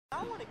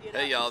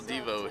Hey y'all,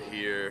 Devo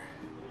here.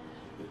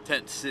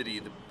 Tent City,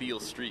 the Beale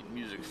Street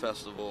Music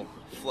Festival,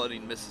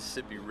 flooding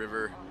Mississippi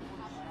River.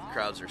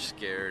 Crowds are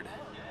scared.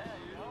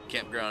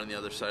 Campground on the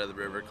other side of the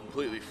river,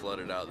 completely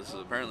flooded out. This is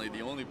apparently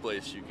the only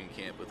place you can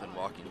camp within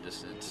walking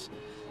distance.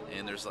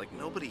 And there's like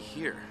nobody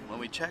here. When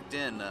we checked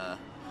in,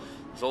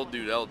 this old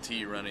dude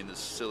LT running this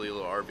silly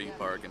little RV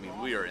park. I mean,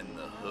 we are in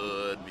the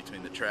hood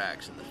between the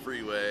tracks and the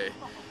freeway.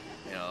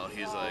 You know,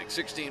 he's like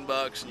 16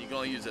 bucks and you can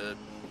only use a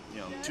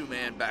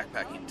two-man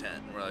backpacking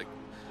tent. And we're like,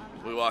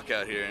 we walk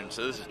out here and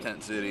so this is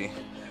Tent City.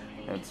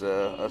 It's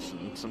us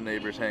and some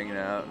neighbors hanging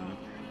out, and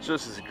it's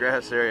just this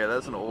grass area.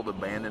 That's an old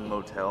abandoned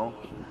motel.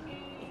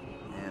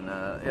 And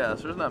yeah,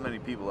 so there's not many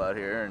people out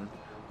here, and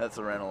that's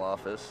the rental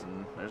office,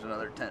 and there's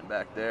another tent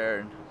back there.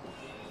 And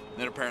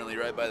then apparently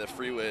right by the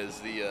freeway is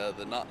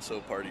the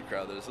not-so-party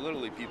crowd. There's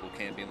literally people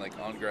camping like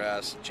on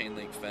grass, chain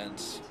link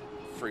fence,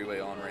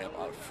 freeway on-ramp,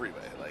 on a freeway.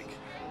 Like,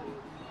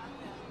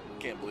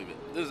 can't believe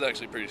it. This is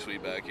actually pretty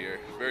sweet back here.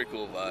 Very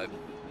cool vibe.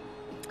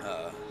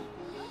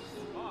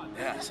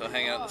 Yeah, so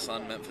hang out in the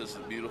sun. Memphis is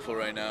beautiful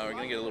right now. We're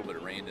gonna get a little bit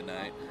of rain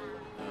tonight.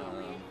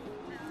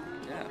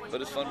 Yeah,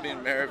 but it's fun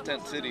being mayor of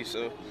Tent City.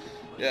 So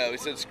yeah, we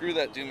said screw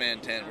that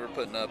two-man tent. We're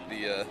putting up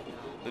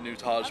the new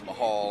Taj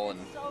Mahal, and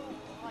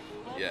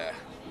yeah,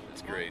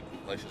 it's great.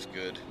 Life is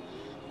good.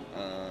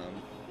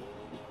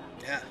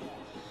 Yeah,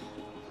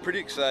 pretty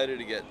excited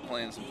to get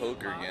playing some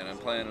poker again. I'm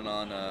planning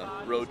on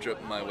a road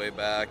trip on my way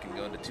back and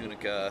going to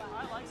Tunica,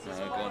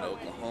 going to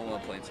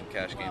Oklahoma, playing some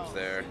cash games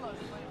there,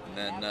 and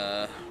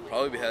then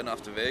probably be heading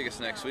off to Vegas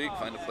next week,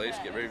 find a place,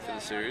 get ready for the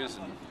series,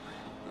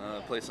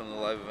 and play some of the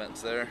live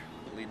events there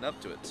leading up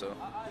to it. So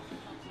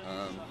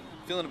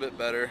feeling a bit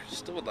better.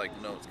 Still would like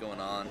to know what's going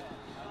on,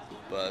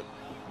 but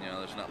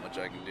there's not much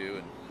I can do,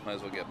 and might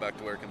as well get back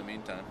to work in the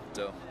meantime.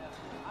 So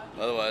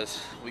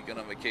otherwise, weekend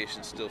on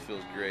vacation still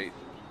feels great.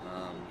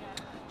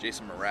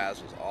 Jason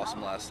Mraz was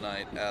awesome last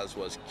night, as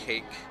was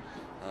Cake.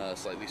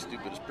 Slightly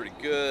Stupid is pretty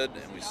good,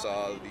 and we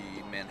saw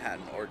the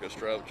Manhattan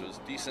Orchestra, which was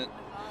decent.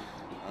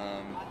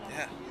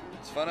 Yeah,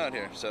 it's fun out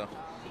here. So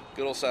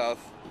good old South,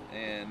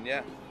 and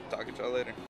yeah, talk to y'all later.